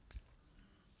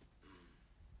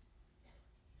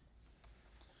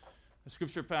The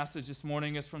scripture passage this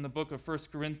morning is from the book of 1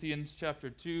 Corinthians chapter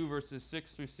 2, verses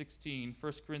 6 through 16.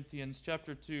 1 Corinthians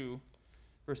chapter 2,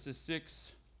 verses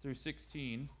 6 through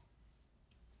 16.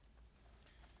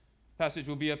 Passage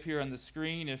will be up here on the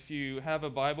screen. If you have a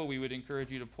Bible, we would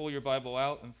encourage you to pull your Bible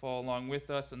out and follow along with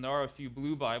us. And there are a few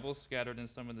blue Bibles scattered in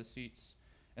some of the seats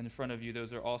in front of you.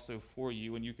 Those are also for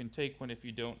you, and you can take one if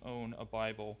you don't own a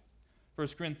Bible. 1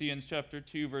 Corinthians chapter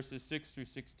 2, verses 6 through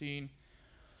 16.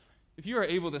 If you are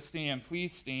able to stand,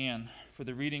 please stand for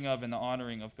the reading of and the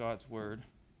honoring of God's word.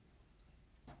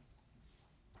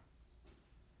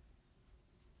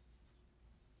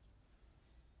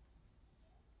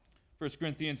 First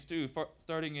Corinthians 2,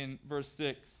 starting in verse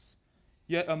 6.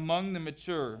 Yet among the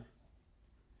mature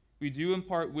we do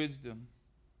impart wisdom,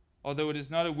 although it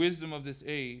is not a wisdom of this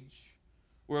age,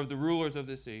 or of the rulers of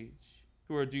this age,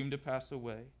 who are doomed to pass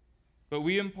away. But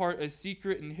we impart a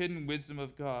secret and hidden wisdom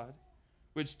of God,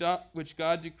 which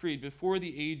God decreed before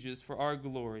the ages for our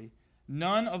glory.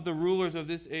 None of the rulers of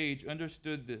this age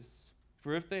understood this,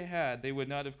 for if they had, they would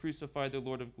not have crucified the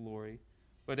Lord of glory.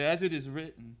 But as it is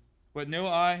written, what no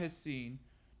eye has seen,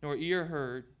 nor ear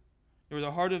heard, nor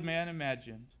the heart of man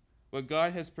imagined, what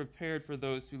God has prepared for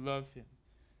those who love him.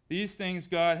 These things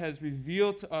God has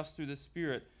revealed to us through the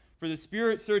Spirit, for the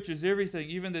Spirit searches everything,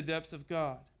 even the depths of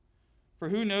God. For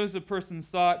who knows a person's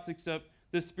thoughts except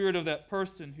the spirit of that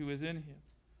person who is in him?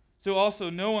 So also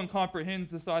no one comprehends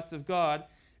the thoughts of God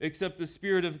except the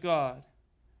Spirit of God.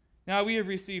 Now we have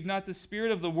received not the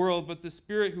spirit of the world, but the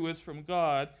Spirit who is from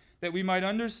God, that we might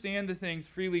understand the things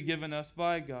freely given us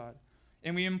by God.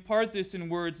 And we impart this in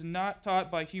words not taught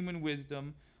by human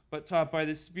wisdom, but taught by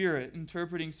the Spirit,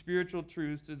 interpreting spiritual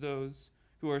truths to those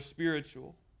who are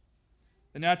spiritual.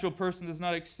 The natural person does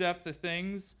not accept the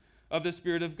things of the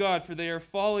Spirit of God, for they are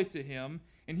folly to him,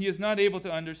 and he is not able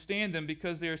to understand them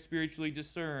because they are spiritually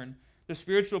discerned. The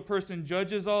spiritual person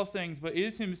judges all things, but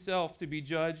is himself to be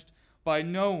judged by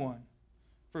no one.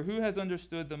 For who has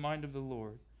understood the mind of the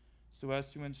Lord, so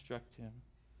as to instruct him?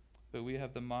 But we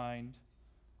have the mind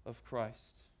of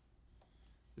Christ.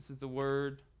 This is the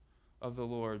word of the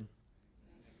Lord.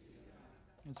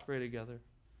 Let's pray together.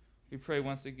 We pray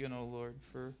once again, O Lord,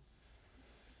 for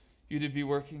you to be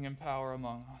working in power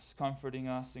among us, comforting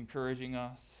us, encouraging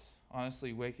us,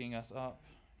 honestly waking us up,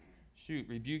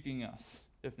 rebuking us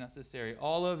if necessary.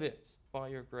 All of it by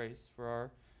your grace for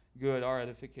our good, our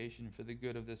edification, for the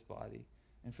good of this body,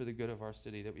 and for the good of our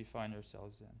city that we find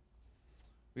ourselves in.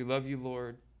 We love you,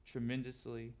 Lord,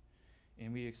 tremendously,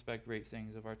 and we expect great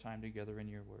things of our time together in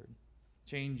your word.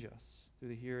 Change us through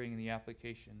the hearing and the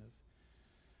application of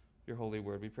your holy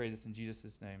word. We pray this in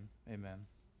Jesus' name. Amen.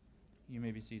 You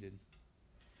may be seated.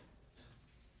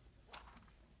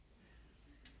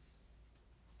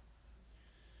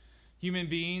 Human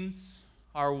beings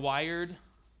are wired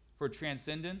for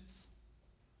transcendence.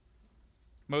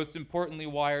 Most importantly,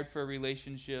 wired for a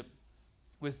relationship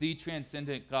with the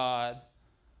transcendent God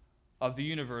of the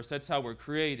universe. That's how we're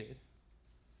created.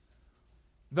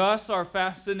 Thus, our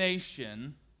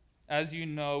fascination, as you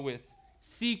know, with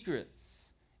secrets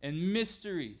and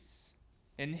mysteries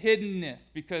and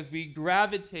hiddenness, because we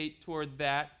gravitate toward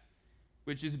that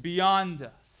which is beyond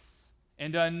us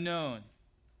and unknown.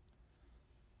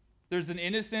 There's an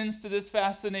innocence to this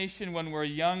fascination. When we're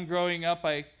young, growing up,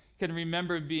 I can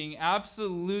remember being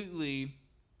absolutely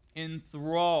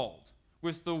enthralled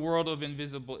with the world of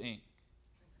invisible ink.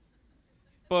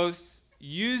 Both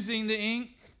using the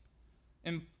ink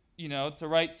and, to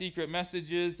write secret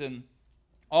messages, and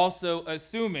also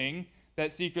assuming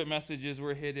that secret messages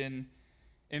were hidden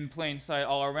in plain sight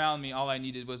all around me. All I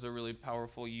needed was a really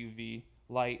powerful UV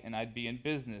light and I'd be in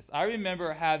business. I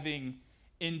remember having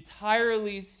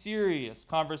entirely serious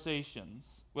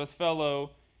conversations with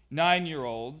fellow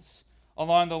 9-year-olds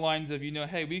along the lines of,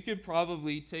 hey, we could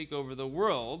probably take over the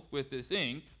world with this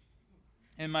ink.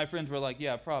 And my friends were like,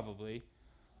 yeah, probably.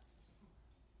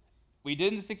 We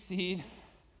didn't succeed.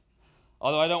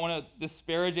 Although I don't want to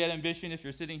disparage that ambition. If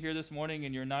you're sitting here this morning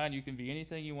and you're 9, you can be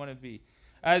anything you want to be.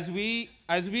 As we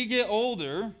get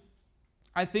older,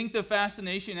 I think the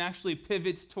fascination actually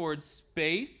pivots towards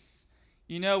space.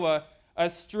 A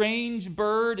strange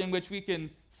bird in which we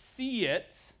can see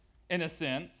it, in a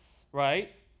sense,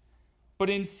 right? But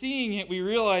in seeing it, we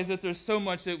realize that there's so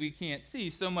much that we can't see,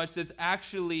 so much that's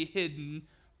actually hidden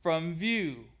from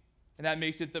view. And that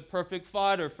makes it the perfect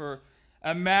fodder for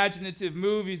imaginative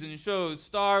movies and shows,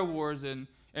 Star Wars and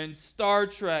Star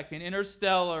Trek and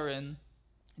Interstellar and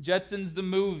Jetsons the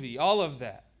movie, all of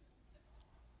that.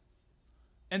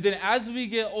 And then as we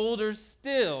get older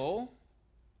still,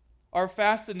 our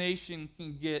fascination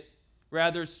can get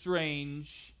rather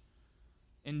strange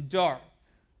and dark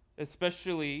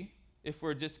especially if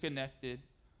we're disconnected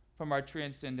from our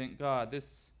transcendent God.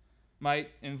 This might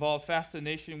involve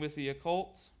fascination with the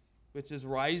occult, which is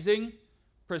rising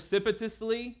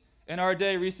precipitously in our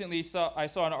day. Recently, I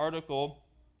saw an article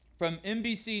from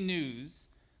NBC News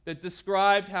that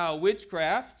described how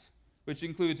witchcraft, which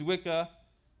includes Wicca,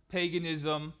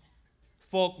 paganism,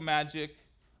 folk magic,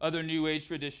 other New Age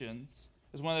traditions,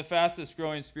 is one of the fastest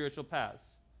growing spiritual paths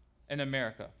in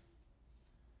America.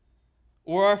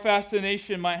 Or our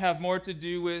fascination might have more to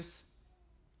do with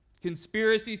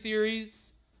conspiracy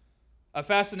theories, a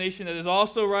fascination that is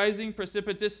also rising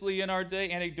precipitously in our day.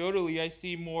 Anecdotally, I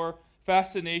see more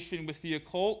fascination with the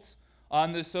occult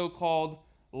on the so-called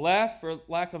left, for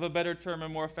lack of a better term,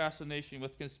 and more fascination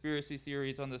with conspiracy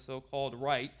theories on the so-called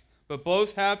right. But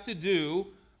both have to do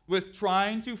with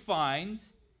trying to find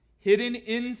hidden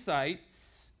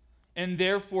insights and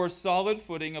therefore solid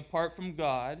footing apart from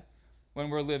God when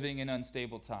we're living in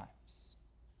unstable times.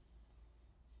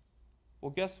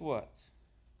 Well, guess what?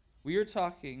 We are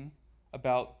talking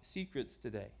about secrets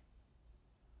today.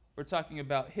 We're talking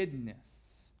about hiddenness,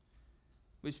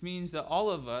 which means that all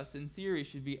of us, in theory,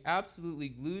 should be absolutely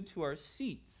glued to our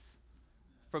seats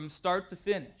from start to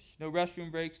finish. No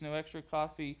restroom breaks, no extra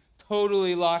coffee,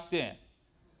 totally locked in.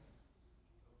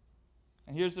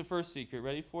 And here's the first secret.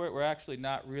 Ready for it? We're actually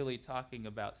not really talking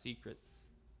about secrets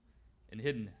and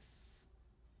hiddenness.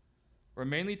 We're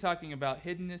mainly talking about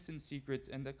hiddenness and secrets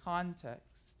in the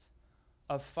context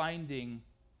of finding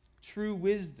true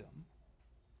wisdom,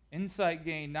 insight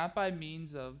gained not by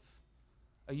means of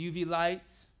a UV light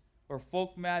or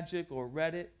folk magic or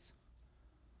Reddit,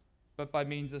 but by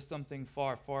means of something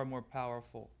far, far more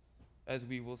powerful, as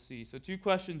we will see. So 2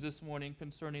 questions this morning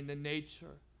concerning the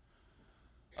nature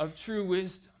of true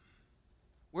wisdom.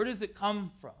 Where does it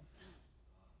come from?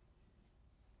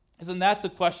 Isn't that the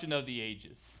question of the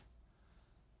ages?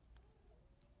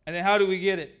 And then how do we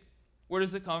get it? Where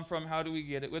does it come from? How do we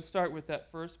get it? Let's start with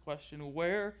that first question.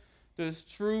 Where does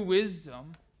true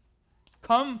wisdom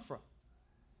come from?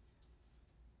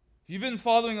 If you've been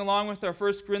following along with our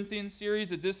 1 Corinthians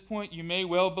series, at this point you may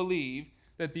well believe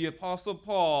that the Apostle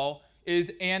Paul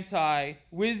is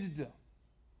anti-wisdom.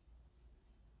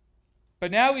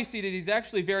 But now we see that he's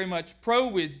actually very much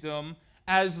pro-wisdom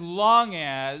as long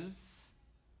as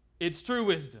it's true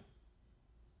wisdom.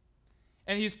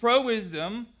 And he's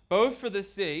pro-wisdom both for the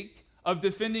sake of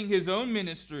defending his own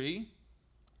ministry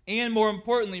and, more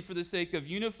importantly, for the sake of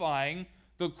unifying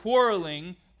the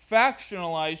quarreling,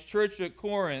 factionalized church at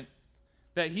Corinth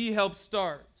that he helped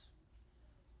start.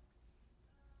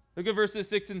 Look at verses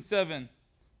 6 and 7.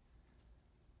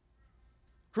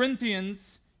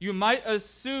 Corinthians, you might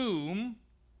assume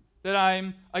that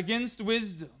I'm against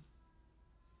wisdom.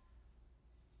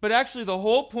 But actually, the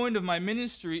whole point of my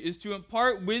ministry is to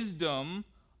impart wisdom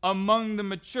among the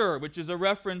mature, which is a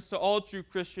reference to all true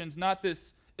Christians, not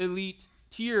this elite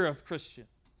tier of Christians.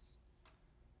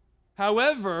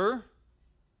 However,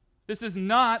 this is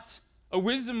not a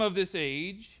wisdom of this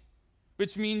age,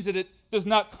 which means that it does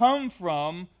not come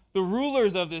from the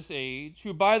rulers of this age,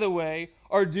 who, by the way,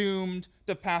 are doomed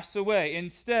to pass away.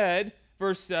 Instead,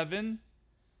 verse 7,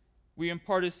 we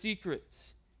impart a secret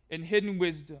and hidden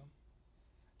wisdom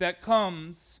that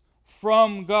comes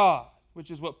from God,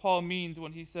 which is what Paul means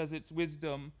when he says it's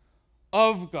wisdom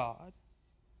of God.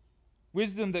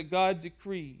 Wisdom that God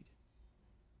decreed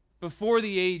before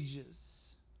the ages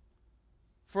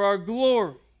for our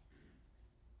glory.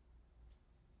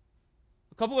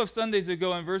 A couple of Sundays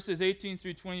ago in verses 18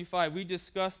 through 25, we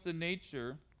discussed the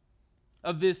nature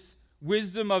of this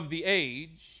wisdom of the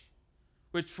age,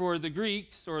 which for the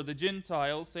Greeks or the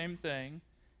Gentiles, same thing,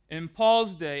 in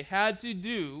Paul's day had to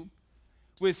do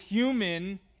with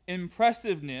human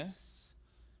impressiveness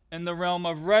in the realm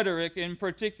of rhetoric, in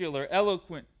particular,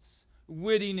 eloquence,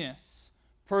 wittiness,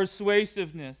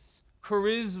 persuasiveness,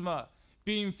 charisma,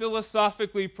 being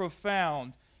philosophically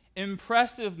profound,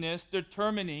 impressiveness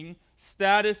determining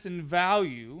status and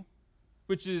value,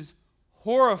 which is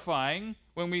horrifying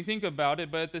when we think about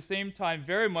it, but at the same time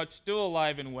very much still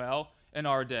alive and well in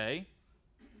our day.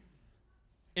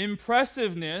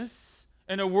 Impressiveness,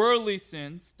 in a worldly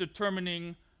sense,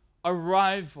 determining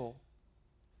arrival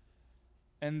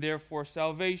and therefore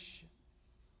salvation.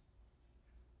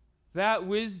 That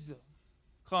wisdom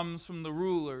comes from the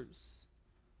rulers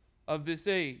of this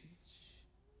age,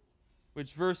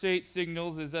 which verse 8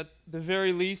 signals is at the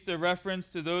very least a reference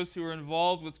to those who are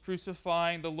involved with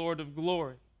crucifying the Lord of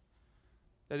glory.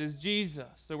 That is Jesus.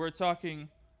 So we're talking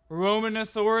Roman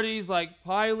authorities like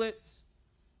Pilate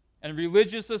and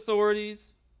religious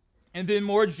authorities, and then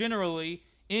more generally,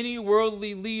 any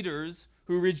worldly leaders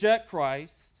who reject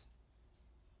Christ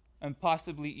and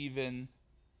possibly even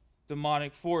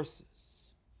demonic forces.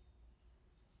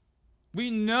 We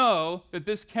know that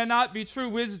this cannot be true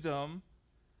wisdom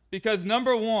because,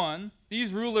 number one,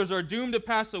 these rulers are doomed to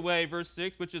pass away, verse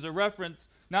 6, which is a reference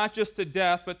not just to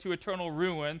death, but to eternal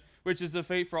ruin, which is the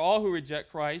fate for all who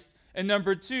reject Christ. And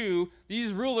number two,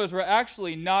 these rulers were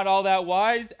actually not all that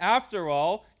wise after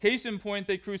all. Case in point,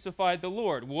 they crucified the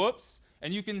Lord. Whoops.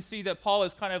 And you can see that Paul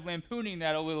is kind of lampooning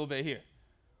that a little bit here.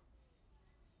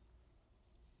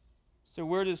 So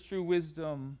where does true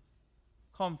wisdom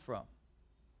come from?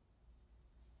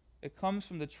 It comes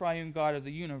from the triune God of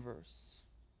the universe.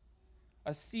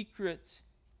 A secret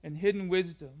and hidden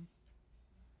wisdom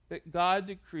that God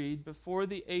decreed before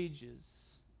the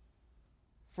ages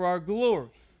for our glory.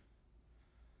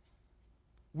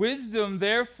 Wisdom,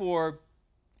 therefore,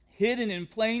 hidden in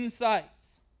plain sight,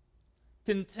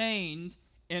 contained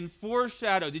and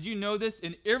foreshadowed. Did you know this?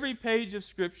 In every page of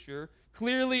Scripture,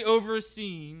 clearly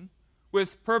overseen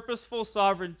with purposeful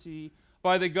sovereignty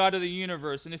by the God of the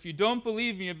universe. And if you don't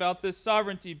believe me about this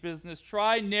sovereignty business,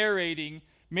 try narrating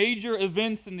major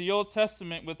events in the Old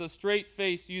Testament with a straight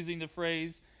face using the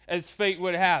phrase, as fate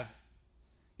would have it.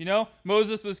 You know,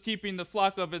 Moses was keeping the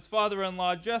flock of his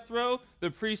father-in-law Jethro,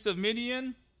 the priest of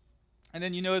Midian, and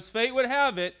then, as fate would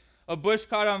have it, a bush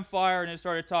caught on fire and it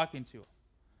started talking to him.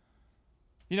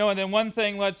 And then one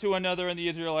thing led to another, and the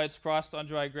Israelites crossed on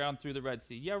dry ground through the Red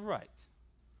Sea. Yeah, right.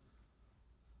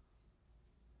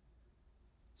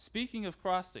 Speaking of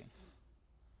crossing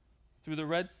through the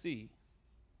Red Sea,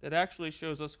 that actually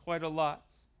shows us quite a lot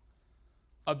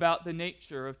about the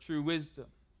nature of true wisdom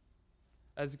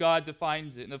as God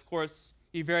defines it. And of course,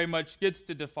 he very much gets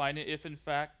to define it if in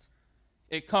fact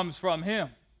it comes from him.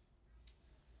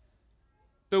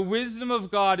 The wisdom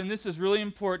of God, and this is really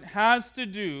important, has to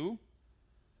do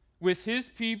with his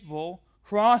people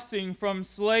crossing from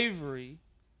slavery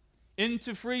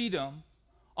into freedom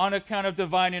on account of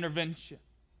divine intervention.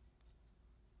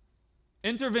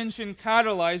 Intervention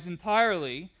catalyzed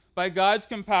entirely by God's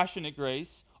compassionate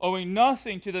grace, owing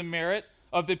nothing to the merit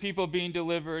of the people being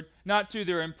delivered, not to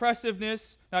their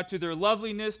impressiveness, not to their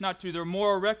loveliness, not to their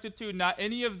moral rectitude, not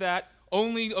any of that,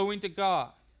 only owing to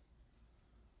God.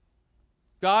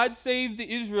 God saved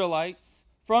the Israelites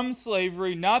from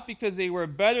slavery not because they were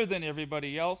better than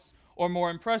everybody else or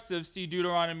more impressive, see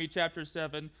Deuteronomy chapter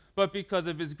 7, but because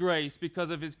of his grace, because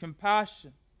of his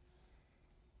compassion.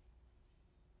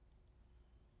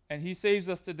 And he saves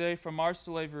us today from our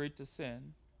slavery to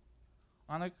sin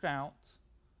on account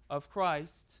of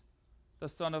Christ, the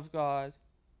Son of God,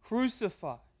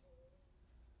 crucified,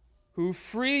 who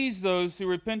frees those who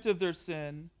repent of their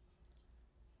sin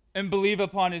and believe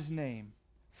upon his name.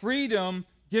 Freedom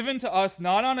given to us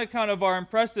not on account of our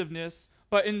impressiveness,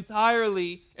 but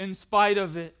entirely in spite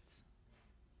of it.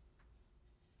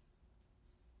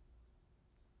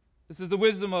 This is the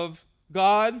wisdom of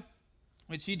God,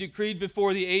 which he decreed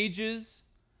before the ages,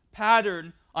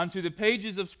 patterned onto the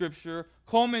pages of Scripture,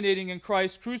 culminating in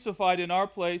Christ crucified in our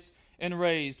place and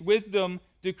raised. Wisdom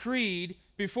decreed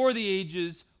before the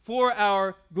ages for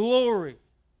our glory,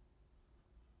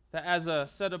 that as a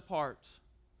set-apart,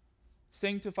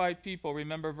 sanctified people,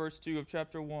 remember verse 2 of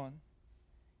chapter 1,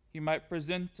 he might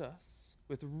present us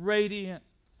with radiance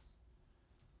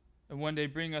and one day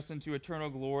bring us into eternal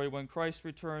glory when Christ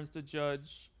returns to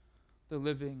judge the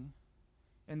living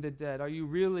and the dead. Are you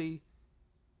really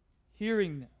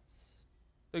hearing this?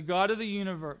 The God of the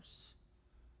universe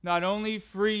not only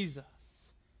frees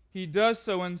us, he does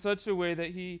so in such a way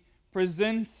that he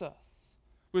presents us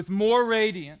with more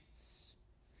radiance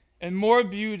and more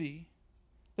beauty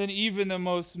than even the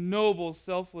most noble,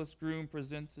 selfless groom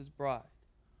presents his bride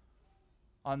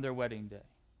on their wedding day.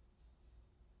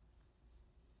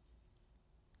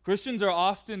 Christians are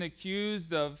often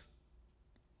accused of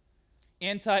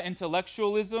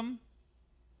anti-intellectualism,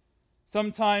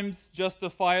 sometimes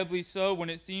justifiably so, when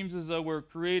it seems as though we're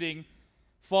creating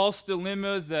false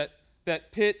dilemmas that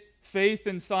pit faith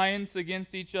and science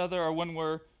against each other, or when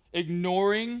we're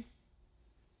ignoring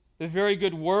the very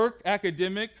good work,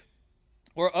 academic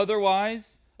or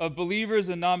otherwise, of believers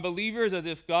and non-believers, as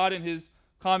if God in his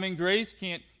common grace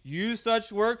can't use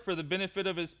such work for the benefit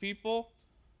of his people.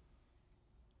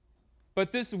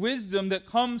 But this wisdom that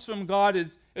comes from God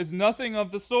is nothing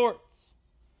of the sort.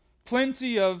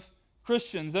 Plenty of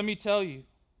Christians, let me tell you,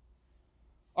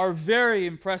 are very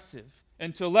impressive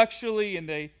intellectually, and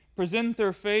they present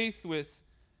their faith with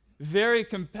very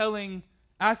compelling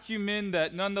acumen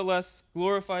that nonetheless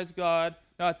glorifies God,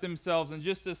 not themselves. And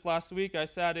just this last week, I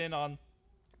sat in on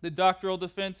the doctoral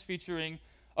defense featuring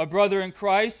a brother in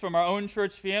Christ from our own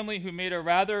church family who made a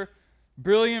rather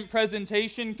brilliant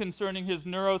presentation concerning his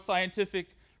neuroscientific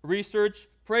research.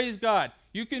 Praise God.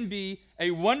 You can be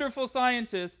a wonderful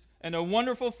scientist and a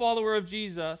wonderful follower of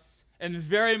Jesus, and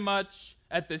very much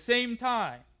at the same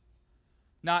time,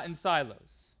 not in silos.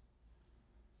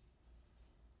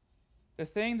 The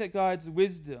thing that God's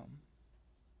wisdom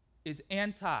is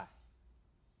anti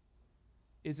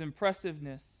is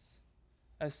impressiveness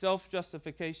as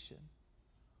self-justification,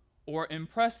 or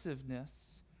impressiveness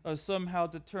as somehow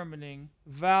determining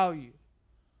value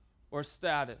or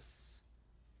status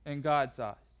in God's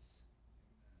eyes.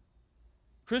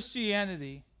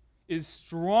 Christianity is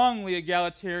strongly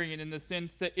egalitarian in the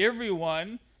sense that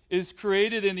everyone is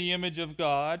created in the image of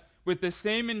God with the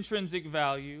same intrinsic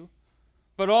value,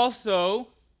 but also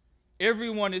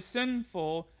everyone is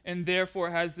sinful and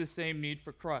therefore has the same need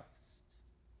for Christ.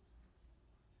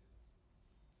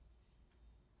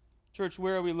 Church,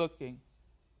 where are we looking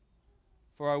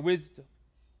for our wisdom?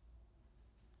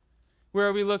 Where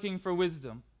are we looking for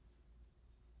wisdom?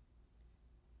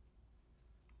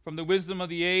 From the wisdom of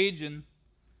the age and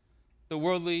the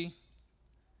worldly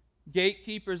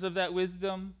gatekeepers of that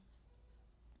wisdom?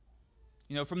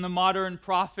 From the modern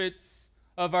prophets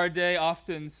of our day,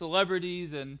 often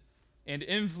celebrities and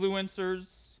influencers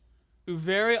who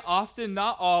very often,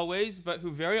 not always, but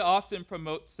who very often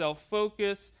promote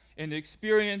self-focus and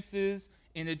experiences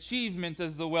and achievements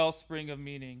as the wellspring of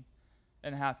meaning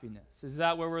and happiness. Is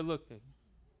that where we're looking?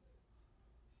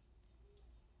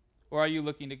 Or are you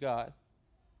looking to God?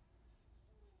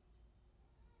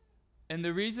 And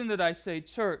the reason that I say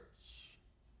church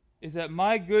is that,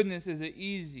 my goodness, is it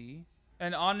easy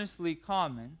and honestly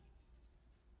common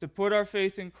to put our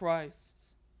faith in Christ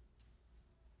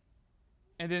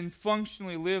and then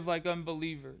functionally live like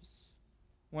unbelievers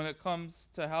when it comes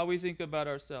to how we think about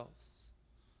ourselves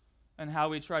and how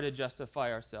we try to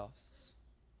justify ourselves.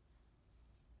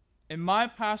 In my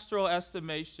pastoral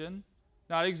estimation,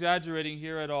 not exaggerating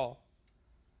here at all,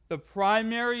 the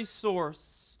primary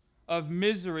source of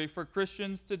misery for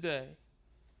Christians today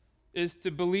is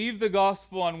to believe the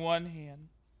gospel on one hand,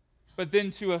 but then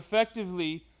to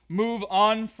effectively move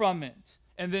on from it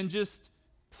and then just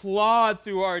plod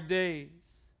through our days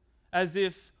as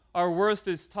if our worth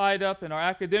is tied up in our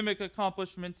academic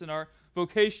accomplishments and our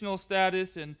vocational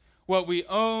status and what we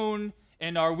own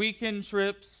and our weekend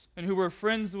trips and who we're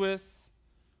friends with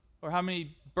or how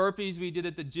many burpees we did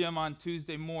at the gym on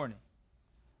Tuesday morning.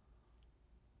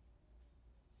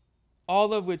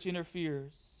 All of which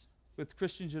interferes with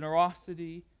Christian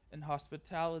generosity and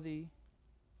hospitality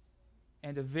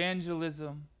and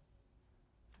evangelism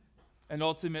and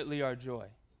ultimately our joy.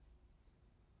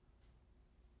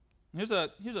 Here's a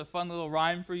fun little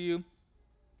rhyme for you.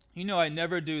 I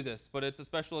never do this, but it's a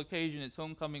special occasion. It's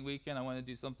homecoming weekend. I want to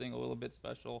do something a little bit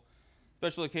special.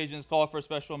 Special occasions call for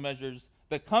special measures.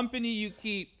 The company you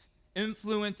keep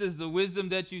influences the wisdom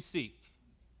that you seek.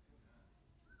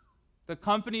 The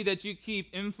company that you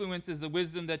keep influences the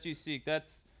wisdom that you seek.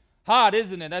 That's hot,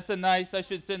 isn't it? That's a nice, I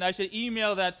should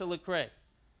email that to Lecrae.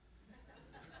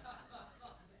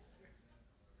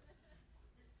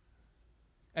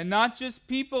 And not just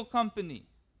people company.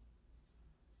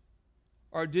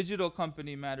 Our digital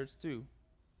company matters too.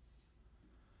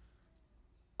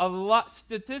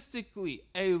 Statistically,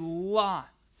 a lot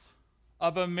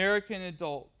of American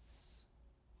adults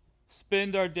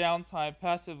spend our downtime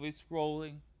passively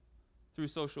scrolling through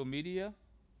social media,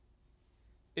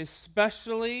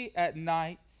 especially at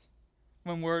night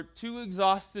when we're too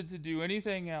exhausted to do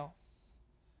anything else.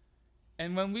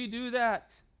 And when we do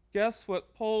that, guess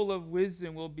what pole of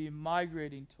wisdom we'll be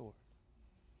migrating toward?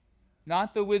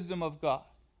 Not the wisdom of God.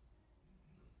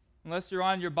 Unless you're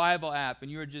on your Bible app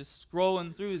and you're just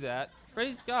scrolling through that.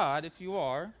 Praise God if you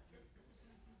are.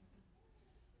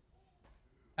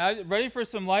 Ready for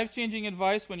some life-changing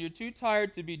advice? When you're too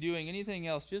tired to be doing anything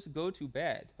else, just go to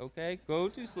bed, okay? Go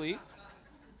to sleep.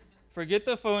 Forget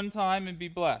the phone time and be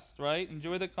blessed, right?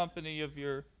 Enjoy the company of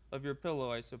your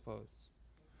pillow, I suppose.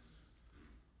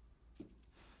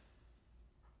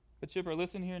 But Chipper,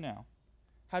 listen here now.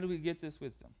 How do we get this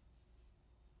wisdom?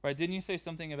 Right? Didn't you say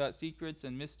something about secrets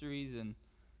and mysteries and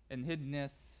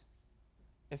hiddenness?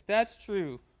 If that's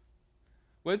true,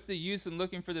 what's the use in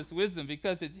looking for this wisdom?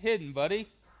 Because it's hidden, buddy.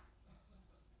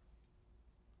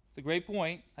 It's a great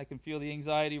point. I can feel the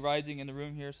anxiety rising in the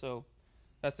room here, so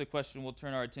that's the question we'll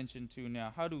turn our attention to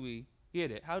now. How do we get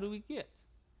it? How do we get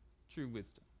true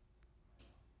wisdom?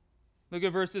 Look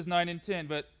at verses 9 and 10.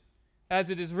 But as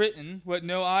it is written, what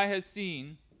no eye has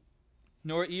seen,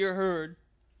 nor ear heard,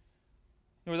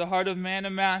 nor the heart of man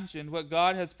imagined, what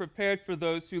God has prepared for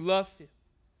those who love him.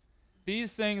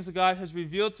 These things God has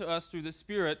revealed to us through the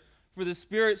Spirit, for the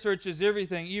Spirit searches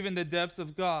everything, even the depths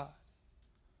of God.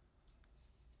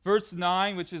 Verse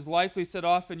 9, which is likely set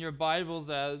off in your Bibles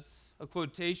as a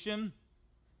quotation,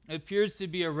 appears to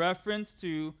be a reference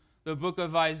to the book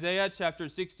of Isaiah, chapter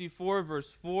 64,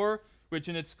 verse 4, which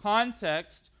in its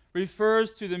context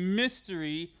refers to the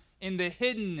mystery in the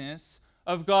hiddenness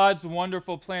of God's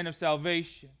wonderful plan of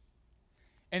salvation.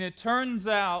 And it turns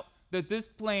out that this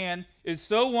plan is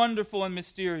so wonderful and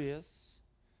mysterious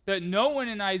that no one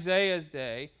in Isaiah's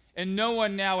day and no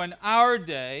one now in our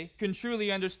day can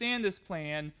truly understand this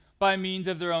plan by means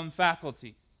of their own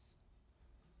faculties.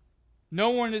 No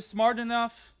one is smart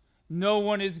enough, no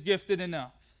one is gifted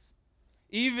enough.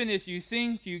 Even if you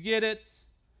think you get it,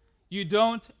 you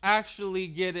don't actually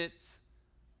get it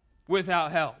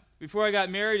without help. Before I got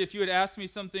married, if you had asked me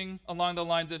something along the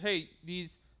lines of, hey,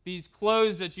 these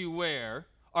clothes that you wear,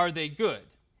 are they good?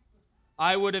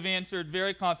 I would have answered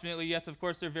very confidently, yes, of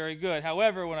course they're very good.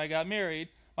 However, when I got married,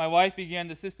 my wife began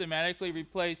to systematically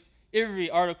replace every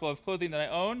article of clothing that I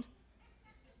owned.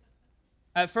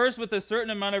 At first with a certain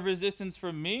amount of resistance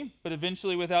from me, but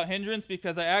eventually without hindrance,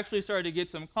 because I actually started to get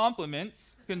some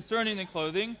compliments concerning the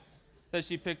clothing that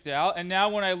she picked out. And now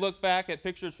when I look back at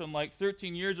pictures from like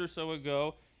 13 years or so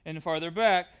ago and farther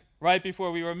back, right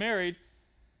before we were married,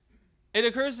 it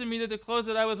occurs to me that the clothes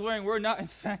that I was wearing were not in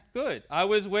fact good. I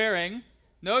was wearing,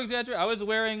 no exaggeration, I was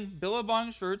wearing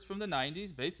Billabong shirts from the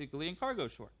 90s, basically, and cargo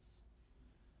shorts.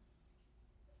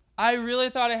 I really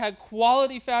thought I had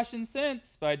quality fashion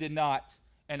sense, but I did not,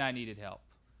 and I needed help.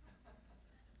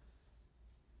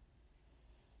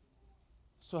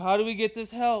 So how do we get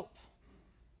this help?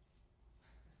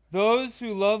 Those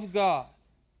who love God,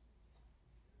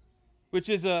 which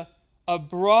is a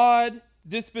broad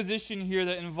disposition here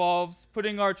that involves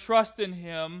putting our trust in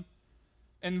Him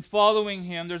and following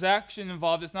Him. There's action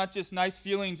involved. It's not just nice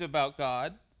feelings about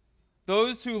God.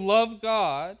 Those who love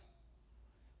God,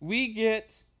 we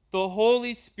get the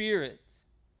Holy Spirit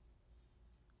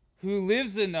who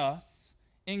lives in us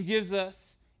and gives us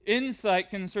insight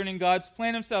concerning God's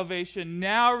plan of salvation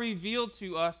now revealed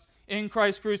to us in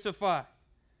Christ crucified.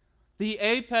 The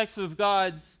apex of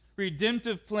God's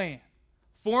redemptive plan,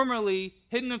 formerly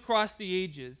hidden across the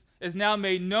ages, is now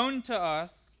made known to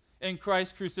us in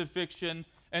Christ's crucifixion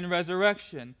and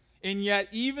resurrection. And yet,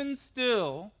 even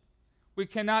still, we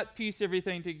cannot piece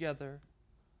everything together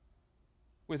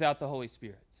without the Holy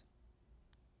Spirit.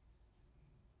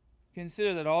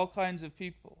 Consider that all kinds of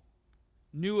people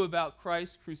knew about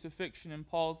Christ's crucifixion in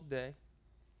Paul's day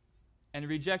and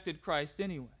rejected Christ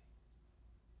anyway,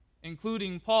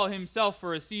 including Paul himself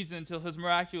for a season until his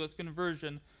miraculous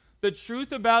conversion. The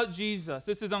truth about Jesus,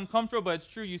 this is uncomfortable, but it's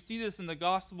true. You see this in the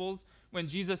Gospels when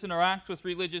Jesus interacts with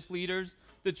religious leaders.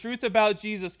 The truth about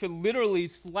Jesus could literally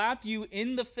slap you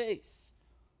in the face.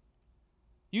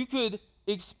 You could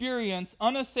experience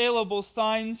unassailable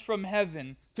signs from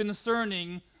heaven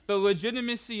concerning the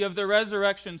legitimacy of the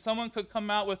resurrection. Someone could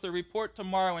come out with a report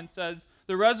tomorrow and says,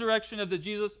 the resurrection of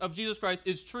Jesus Christ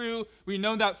is true. We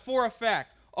know that for a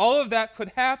fact. All of that could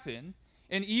happen,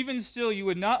 and even still you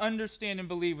would not understand and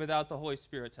believe without the Holy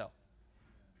Spirit's help.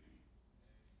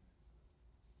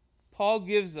 Paul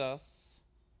gives us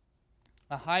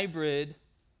a hybrid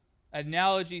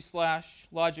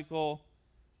analogy/logical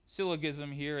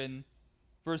syllogism here in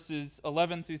verses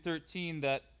 11 through 13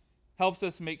 that helps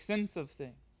us make sense of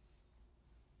things.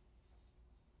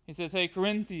 He says, hey,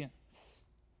 Corinthians,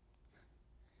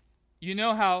 you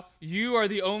know how you are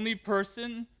the only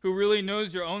person who really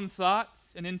knows your own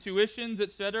thoughts and intuitions,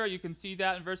 etc.? You can see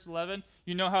that in verse 11.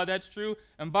 You know how that's true.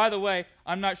 And by the way,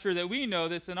 I'm not sure that we know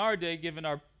this in our day, given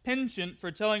our penchant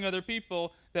for telling other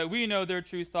people that we know their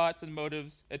true thoughts and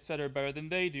motives, etc., better than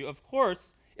they do. Of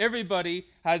course, everybody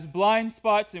has blind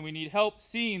spots and we need help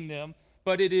seeing them.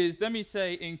 But it is, let me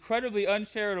say, incredibly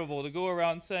uncharitable to go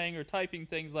around saying or typing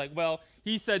things like, well,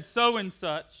 he said so and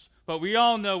such, but we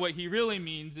all know what he really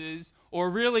means is,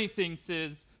 or really thinks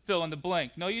is, fill in the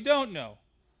blank. No, you don't know.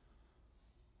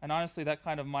 And honestly, that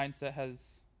kind of mindset has,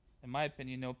 in my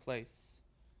opinion, no place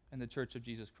in the Church of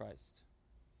Jesus Christ.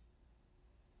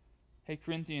 Hey,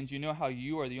 Corinthians, you know how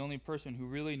you are the only person who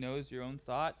really knows your own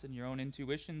thoughts and your own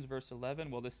intuitions, verse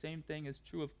 11? Well, the same thing is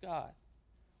true of God.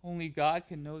 Only God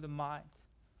can know the mind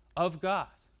of God.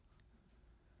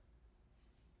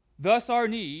 Thus our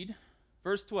need,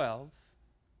 verse 12,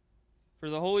 for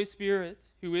the Holy Spirit,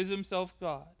 who is himself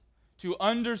God, to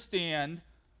understand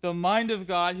the mind of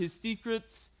God, his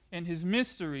secrets and his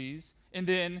mysteries, and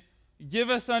then give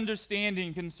us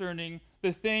understanding concerning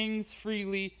the things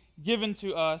freely given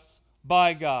to us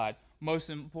by God. Most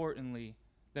importantly,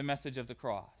 the message of the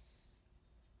cross.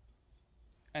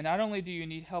 And not only do you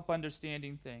need help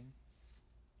understanding things,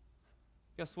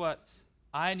 guess what?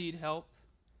 I need help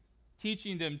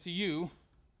teaching them to you.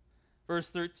 Verse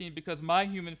 13, because my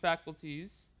human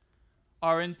faculties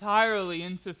are entirely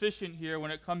insufficient here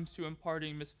when it comes to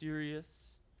imparting mysterious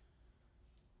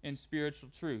and spiritual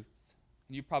truth.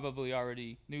 And you probably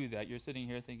already knew that. You're sitting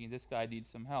here thinking, this guy needs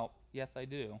some help. Yes, I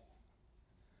do.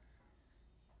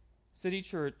 City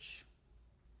Church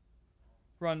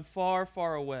run far,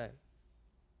 far away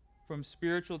from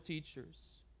spiritual teachers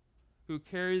who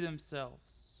carry themselves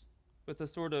with a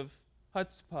sort of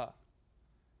chutzpah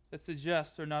that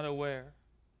suggests they're not aware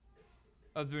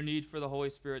of their need for the Holy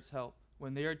Spirit's help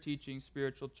when they are teaching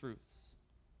spiritual truths.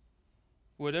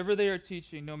 Whatever they are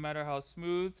teaching, no matter how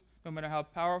smooth, no matter how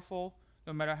powerful,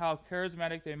 no matter how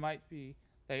charismatic they might be,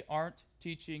 they aren't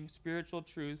teaching spiritual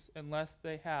truths unless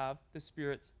they have the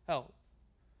Spirit's help.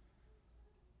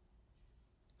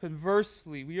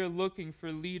 Conversely, we are looking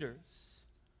for leaders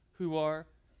who are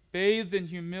bathed in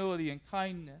humility and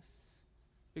kindness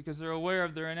because they're aware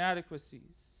of their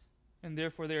inadequacies, and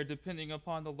therefore they are depending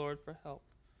upon the Lord for help.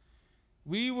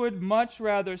 We would much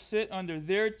rather sit under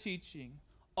their teaching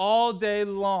all day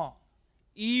long,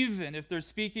 even if their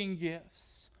speaking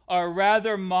gifts are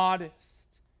rather modest,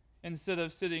 instead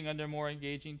of sitting under more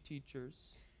engaging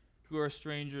teachers who are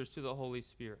strangers to the Holy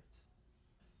Spirit.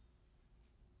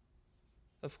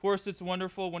 Of course, it's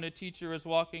wonderful when a teacher is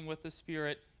walking with the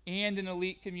Spirit and an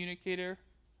elite communicator,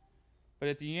 but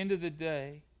at the end of the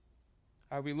day,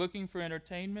 are we looking for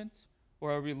entertainment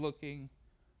or are we looking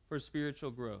for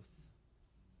spiritual growth?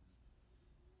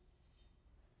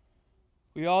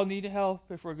 We all need help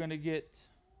if we're going to get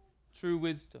true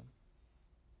wisdom.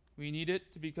 We need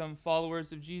it to become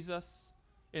followers of Jesus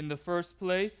in the first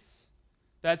place.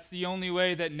 That's the only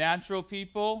way that natural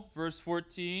people, verse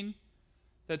 14,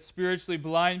 that spiritually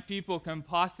blind people can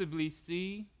possibly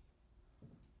see.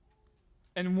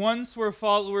 And once we're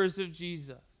followers of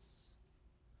Jesus,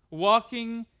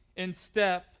 walking in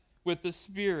step with the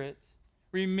Spirit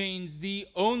remains the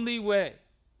only way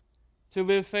to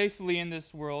live faithfully in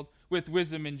this world with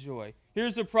wisdom and joy.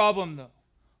 Here's the problem, though.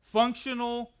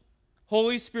 Functional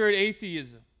Holy Spirit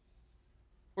atheism,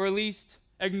 or at least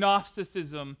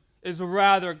agnosticism, is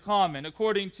rather common.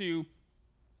 According to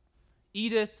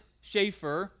Edith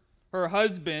Schaeffer, her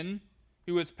husband,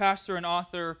 who was pastor and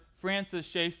author Francis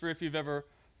Schaeffer, if you've ever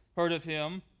heard of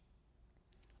him.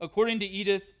 According to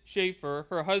Edith Schaeffer,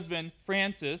 her husband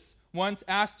Francis once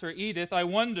asked her, Edith, I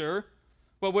wonder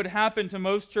what would happen to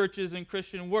most churches and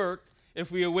Christian work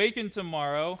if we awakened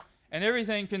tomorrow and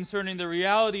everything concerning the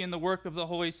reality and the work of the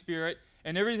Holy Spirit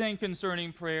and everything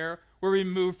concerning prayer were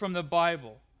removed from the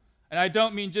Bible. And I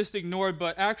don't mean just ignored,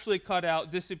 but actually cut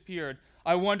out, disappeared.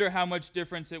 I wonder how much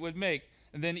difference it would make.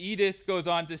 And then Edith goes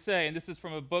on to say, and this is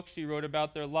from a book she wrote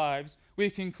about their lives, we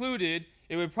concluded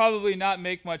it would probably not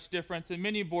make much difference in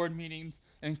many board meetings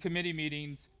and committee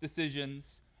meetings,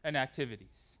 decisions, and activities.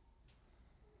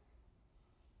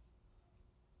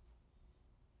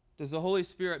 Does the Holy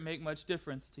Spirit make much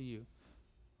difference to you?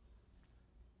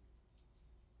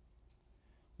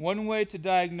 One way to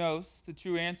diagnose the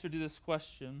true answer to this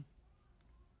question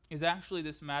is actually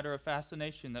this matter of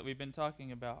fascination that we've been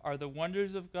talking about. Are the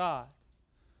wonders of God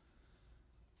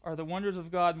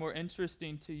more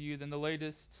interesting to you than the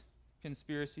latest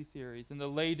conspiracy theories and the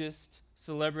latest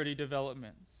celebrity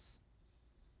developments,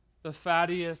 the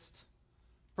fattiest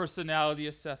personality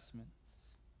assessments,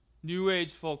 New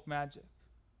Age folk magic,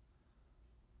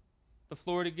 the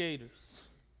Florida Gators?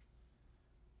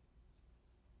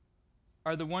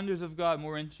 Are the wonders of God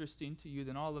more interesting to you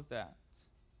than all of that?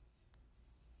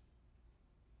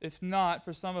 If not,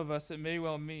 for some of us, it may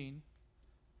well mean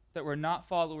that we're not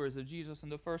followers of Jesus in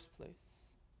the first place.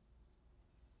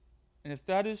 And if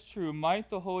that is true, might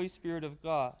the Holy Spirit of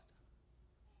God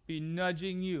be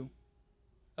nudging you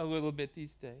a little bit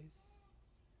these days?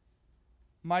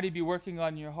 Might He be working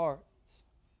on your heart,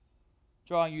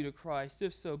 drawing you to Christ?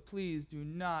 If so, please do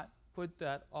not put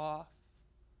that off.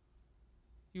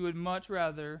 You would much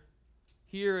rather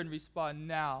hear and respond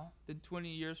now than 20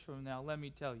 years from now, let me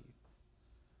tell you.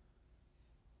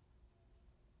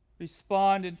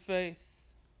 Respond in faith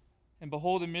and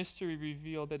behold a mystery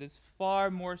revealed that is far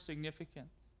more significant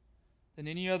than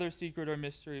any other secret or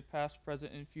mystery, past,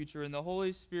 present, and future. And the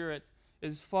Holy Spirit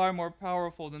is far more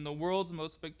powerful than the world's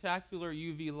most spectacular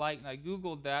UV light. And I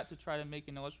Googled that to try to make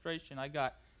an illustration. I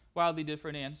got wildly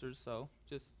different answers, so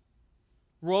just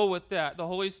roll with that. The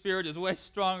Holy Spirit is way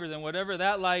stronger than whatever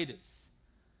that light is,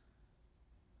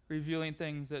 revealing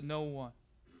things that no one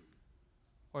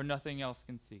or nothing else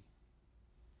can see.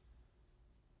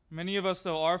 Many of us,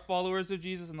 though, are followers of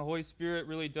Jesus and the Holy Spirit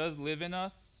really does live in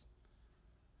us.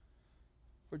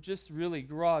 We're just really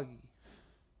groggy.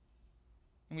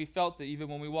 And we felt it even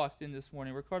when we walked in this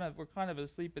morning. We're kind of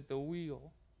asleep at the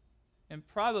wheel and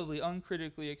probably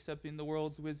uncritically accepting the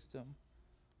world's wisdom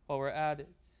while we're at it.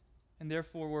 And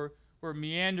therefore we're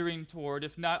meandering toward,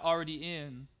 if not already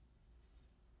in,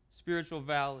 spiritual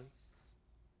valleys.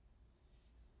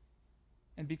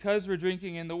 And because we're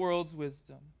drinking in the world's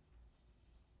wisdom,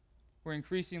 we're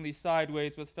increasingly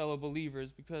sideways with fellow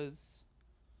believers because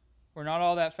we're not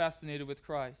all that fascinated with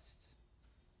Christ,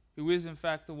 who is in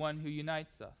fact the one who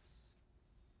unites us.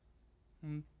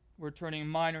 And we're turning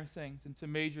minor things into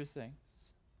major things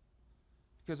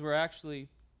because we're actually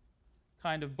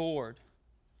kind of bored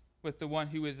with the one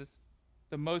who is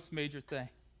the most major thing.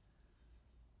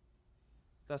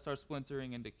 Thus our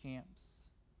splintering into camps,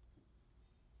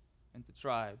 into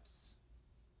tribes.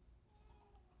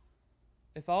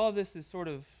 If all of this is sort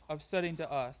of upsetting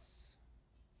to us,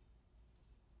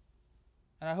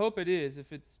 and I hope it is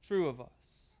if it's true of us,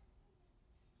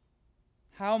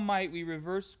 how might we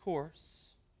reverse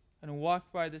course and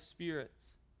walk by the Spirit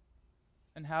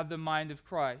and have the mind of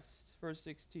Christ? Verse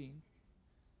 16.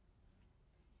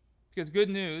 Because good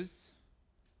news,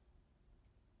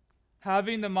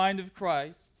 having the mind of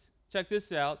Christ, check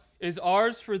this out, is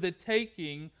ours for the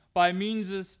taking by means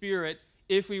of the Spirit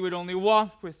if we would only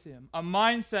walk with Him. A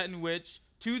mindset in which,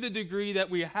 to the degree that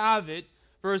we have it,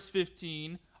 verse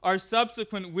 15, our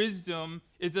subsequent wisdom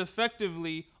is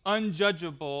effectively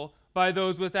unjudgeable by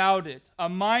those without it. A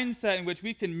mindset in which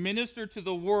we can minister to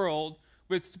the world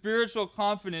with spiritual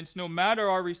confidence no matter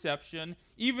our reception,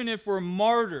 even if we're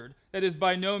martyred. That is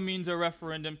by no means a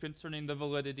referendum concerning the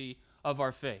validity of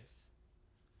our faith.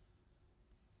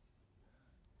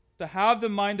 To have the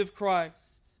mind of Christ,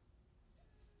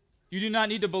 you do not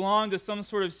need to belong to some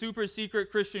sort of super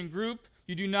secret Christian group.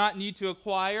 You do not need to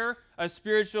acquire a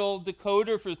spiritual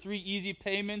decoder for 3 easy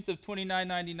payments of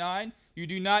 $29.99. You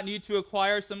do not need to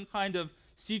acquire some kind of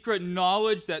secret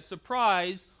knowledge that,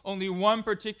 surprise, only one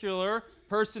particular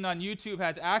person on YouTube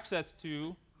has access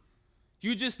to.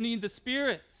 You just need the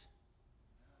Spirit.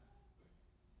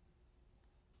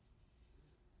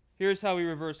 Here's how we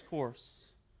reverse course.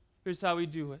 Here's how we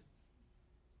do it.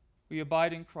 We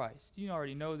abide in Christ. You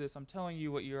already know this. I'm telling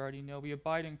you what you already know. We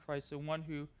abide in Christ, the one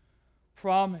who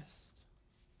promised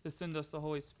to send us the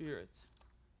Holy Spirit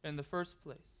in the first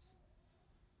place.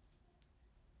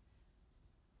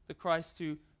 The Christ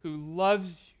who loves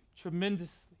you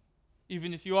tremendously.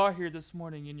 Even if you are here this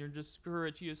morning and you're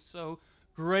discouraged, He is so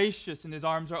gracious and His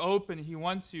arms are open. He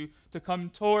wants you to come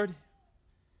toward Him.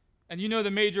 And you know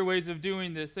the major ways of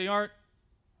doing this. They aren't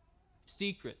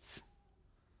secrets.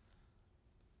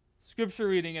 Scripture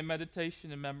reading and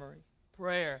meditation and memory,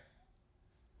 prayer,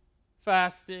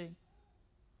 fasting,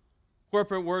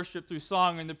 corporate worship through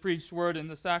song and the preached word and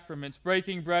the sacraments,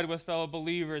 breaking bread with fellow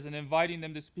believers and inviting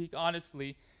them to speak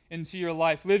honestly into your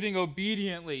life, living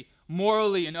obediently,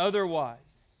 morally and otherwise,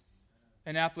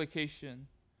 an application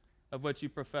of what you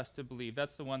profess to believe.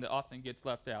 That's the one that often gets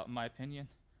left out, in my opinion.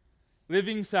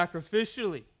 Living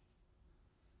sacrificially,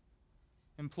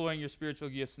 employing your spiritual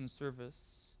gifts in service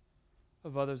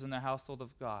of others in the household of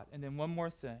God. And then one more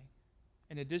thing.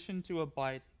 In addition to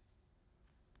abiding,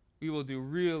 we will do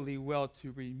really well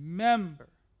to remember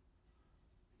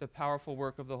the powerful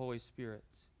work of the Holy Spirit,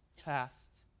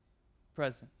 past,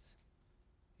 present,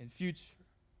 and future.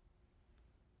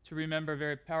 To remember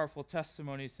very powerful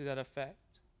testimonies to that effect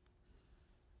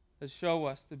that show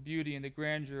us the beauty and the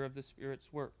grandeur of the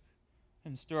Spirit's work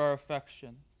and stir our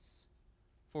affections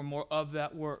for more of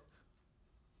that work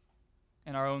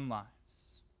in our own lives.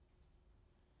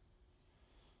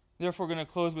 Therefore, we're going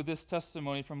to close with this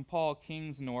testimony from Paul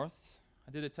Kingsnorth.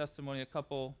 I did a testimony a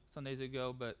couple Sundays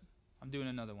ago, but I'm doing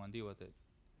another one. Deal with it.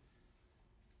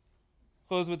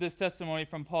 Close with this testimony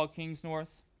from Paul Kingsnorth,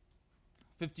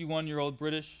 51-year-old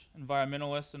British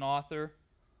environmentalist and author.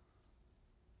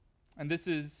 And this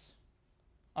is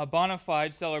a bona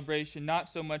fide celebration, not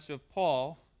so much of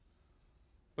Paul,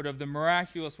 but of the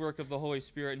miraculous work of the Holy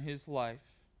Spirit in his life,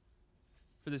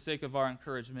 for the sake of our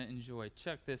encouragement and joy.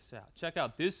 Check this out. Check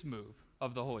out this move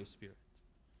of the Holy Spirit.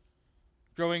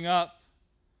 Growing up,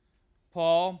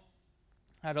 Paul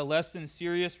had a less than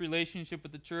serious relationship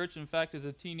with the church. In fact, as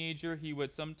a teenager, he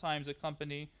would sometimes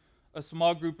accompany a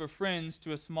small group of friends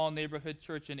to a small neighborhood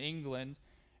church in England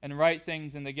and write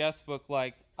things in the guest book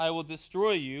like, "I will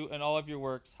destroy you and all of your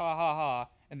works, ha ha ha,"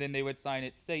 and then they would sign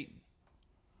it Satan.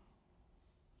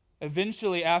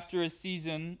 Eventually, after a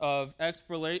season of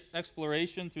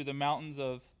exploration through the mountains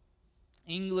of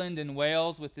England and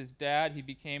Wales with his dad, he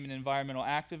became an environmental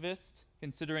activist.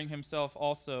 considering himself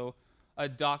also a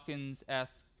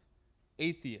Dawkins-esque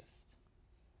atheist.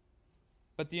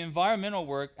 But the environmental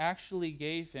work actually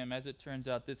gave him, as it turns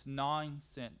out, this gnawing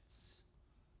sense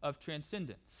of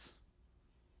transcendence.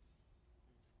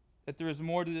 That there is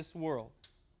more to this world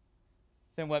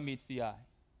than what meets the eye.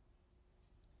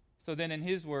 So then in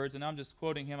his words, and I'm just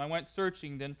quoting him, I went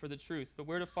searching then for the truth, but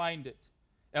where to find it?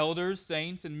 Elders,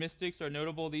 saints, and mystics are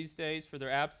notable these days for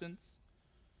their absence.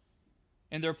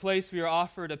 In their place, we are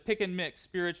offered a pick and mix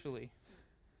spiritually.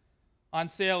 On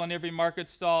sale in every market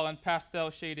stall and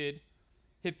pastel-shaded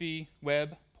hippie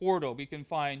web portal, we can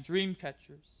find dream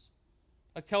catchers,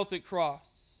 a Celtic cross,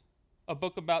 a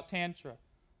book about Tantra,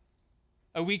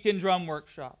 a weekend drum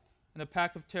workshop, and a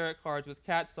pack of tarot cards with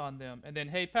cats on them. And then,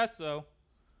 hey, Peso,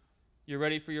 you're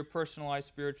ready for your personalized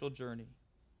spiritual journey.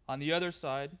 On the other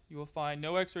side, you will find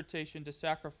no exhortation to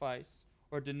sacrifice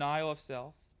or denial of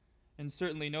self, and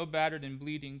certainly no battered and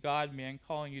bleeding God-man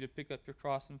calling you to pick up your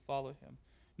cross and follow him.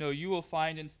 No, you will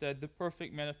find instead the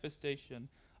perfect manifestation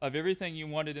of everything you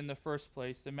wanted in the first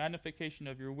place, the magnification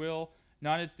of your will,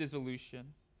 not its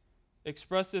dissolution,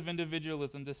 expressive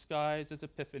individualism disguised as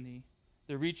epiphany,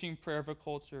 the reaching prayer of a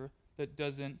culture that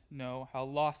doesn't know how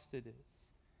lost it is.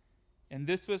 And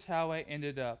this was how I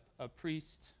ended up a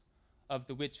priest of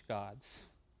the witch gods.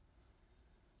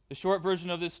 The short version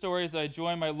of this story is I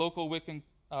joined my local Wiccan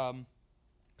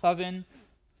coven.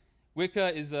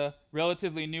 Wicca is a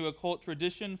relatively new occult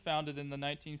tradition founded in the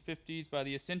 1950s by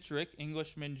the eccentric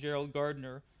Englishman Gerald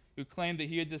Gardner, who claimed that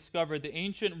he had discovered the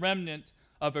ancient remnant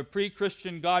of a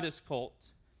pre-Christian goddess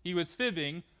cult. He was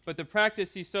fibbing, but the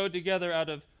practice he sewed together out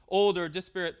of older,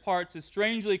 disparate parts is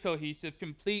strangely cohesive,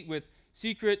 complete with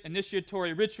secret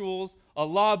initiatory rituals, a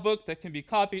law book that can be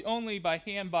copied only by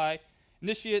hand by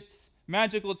initiates,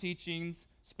 magical teachings,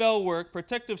 spell work,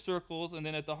 protective circles, and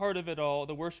then at the heart of it all,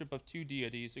 the worship of two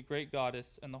deities, a great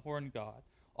goddess and the horned god.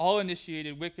 All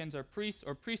initiated Wiccans are priests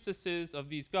or priestesses of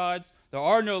these gods. There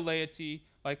are no laity.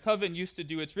 My coven used to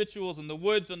do its rituals in the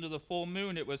woods under the full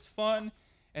moon. It was fun,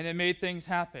 and it made things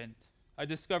happen. I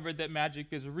discovered that magic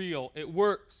is real. It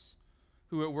works.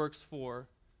 Who it works for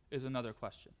is another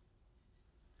question.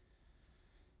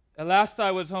 At last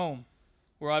I was home,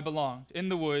 where I belonged, in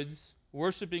the woods,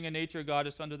 worshiping a nature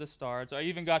goddess under the stars. I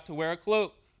even got to wear a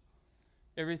cloak.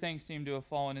 Everything seemed to have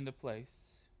fallen into place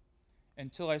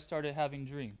until I started having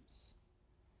dreams.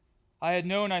 I had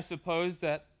known, I suppose,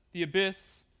 that the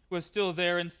abyss was still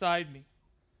there inside me,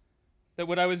 that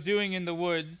what I was doing in the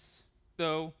woods,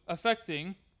 though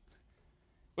affecting,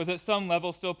 was at some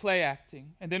level still play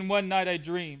acting. And then one night I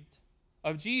dreamed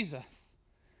of Jesus.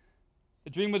 The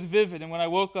dream was vivid, and when I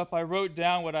woke up, I wrote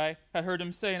down what I had heard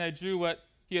him say, and I drew what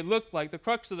he had looked like. The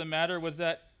crux of the matter was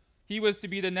that he was to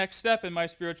be the next step in my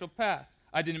spiritual path.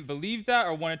 I didn't believe that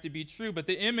or want it to be true, but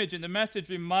the image and the message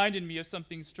reminded me of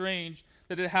something strange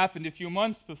that had happened a few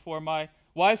months before. My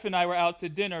wife and I were out to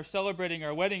dinner celebrating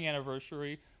our wedding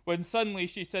anniversary when suddenly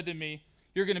she said to me,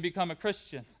 "You're going to become a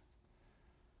Christian."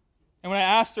 And when I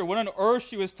asked her what on earth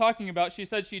she was talking about, she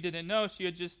said she didn't know. She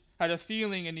had just had a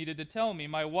feeling and needed to tell me.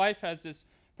 My wife has this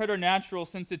preternatural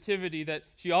sensitivity that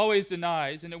she always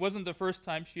denies, and it wasn't the first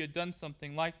time she had done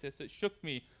something like this. It shook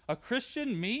me. A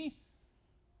Christian? Me?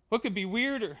 What could be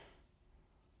weirder?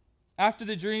 After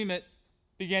the dream, it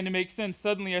began to make sense.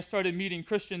 Suddenly, I started meeting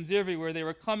Christians everywhere. They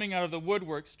were coming out of the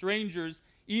woodwork, strangers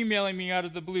emailing me out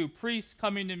of the blue, priests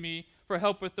coming to me for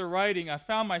help with their writing. I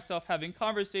found myself having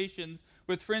conversations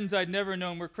with friends I'd never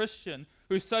known were Christian,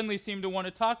 who suddenly seemed to want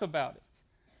to talk about it.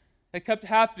 It kept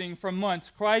happening for months.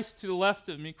 Christ to the left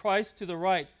of me, Christ to the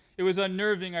right. It was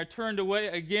unnerving. I turned away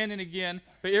again and again,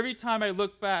 but every time I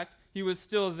looked back, he was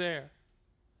still there.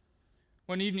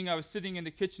 One evening, I was sitting in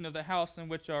the kitchen of the house in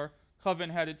which our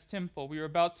coven had its temple. We were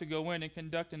about to go in and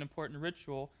conduct an important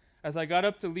ritual. As I got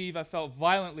up to leave, I felt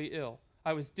violently ill.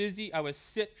 I was dizzy, I was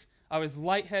sick, I was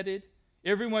lightheaded.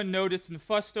 Everyone noticed and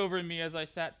fussed over me as I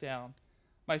sat down,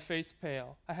 my face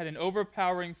pale. I had an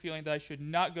overpowering feeling that I should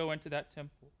not go into that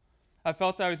temple. I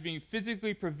felt I was being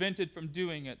physically prevented from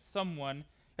doing it. Someone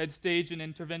had staged an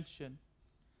intervention.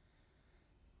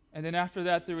 And then after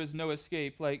that, there was no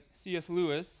escape. Like C.S.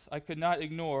 Lewis, I could not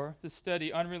ignore the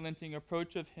steady, unrelenting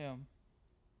approach of him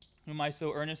whom I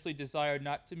so earnestly desired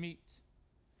not to meet.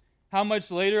 How much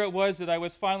later it was that I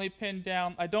was finally pinned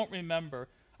down, I don't remember.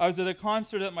 I was at a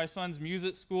concert at my son's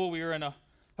music school. We were in a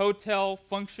hotel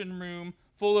function room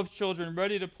full of children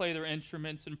ready to play their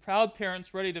instruments and proud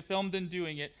parents ready to film them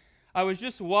doing it. I was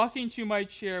just walking to my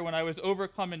chair when I was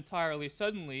overcome entirely.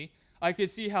 Suddenly, I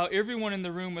could see how everyone in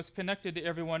the room was connected to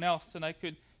everyone else, and I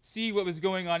could see what was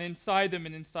going on inside them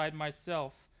and inside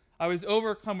myself. I was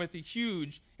overcome with a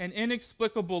huge and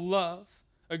inexplicable love,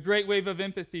 a great wave of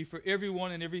empathy for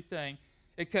everyone and everything.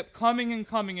 It kept coming and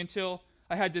coming until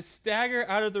I had to stagger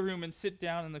out of the room and sit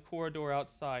down in the corridor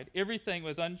outside. Everything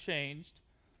was unchanged,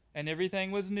 and everything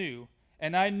was new,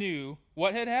 and I knew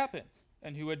what had happened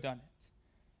and who had done it.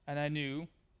 And I knew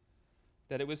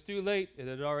that it was too late. It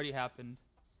had already happened.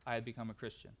 I had become a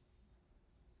Christian.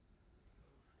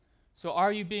 So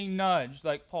are you being nudged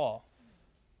like Paul?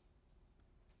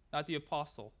 Not the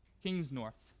apostle,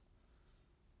 Kingsnorth.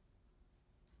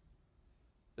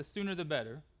 The sooner the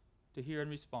better to hear and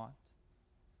respond.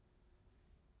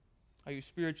 Are you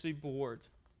spiritually bored?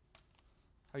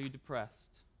 Are you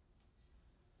depressed?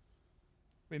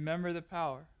 Remember the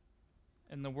power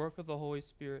and the work of the Holy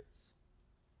Spirit.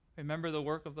 Remember the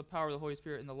work of the power of the Holy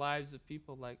Spirit in the lives of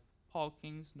people like Paul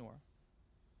Kingsnorth,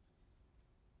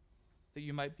 that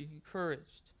you might be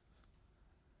encouraged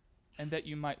and that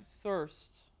you might thirst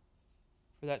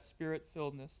for that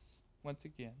Spirit-filledness once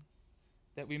again,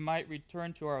 that we might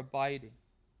return to our abiding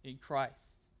in Christ,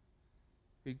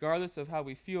 regardless of how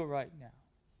we feel right now,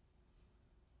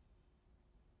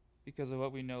 because of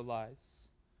what we know lies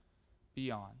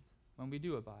beyond when we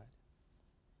do abide.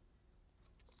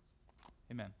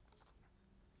 Amen.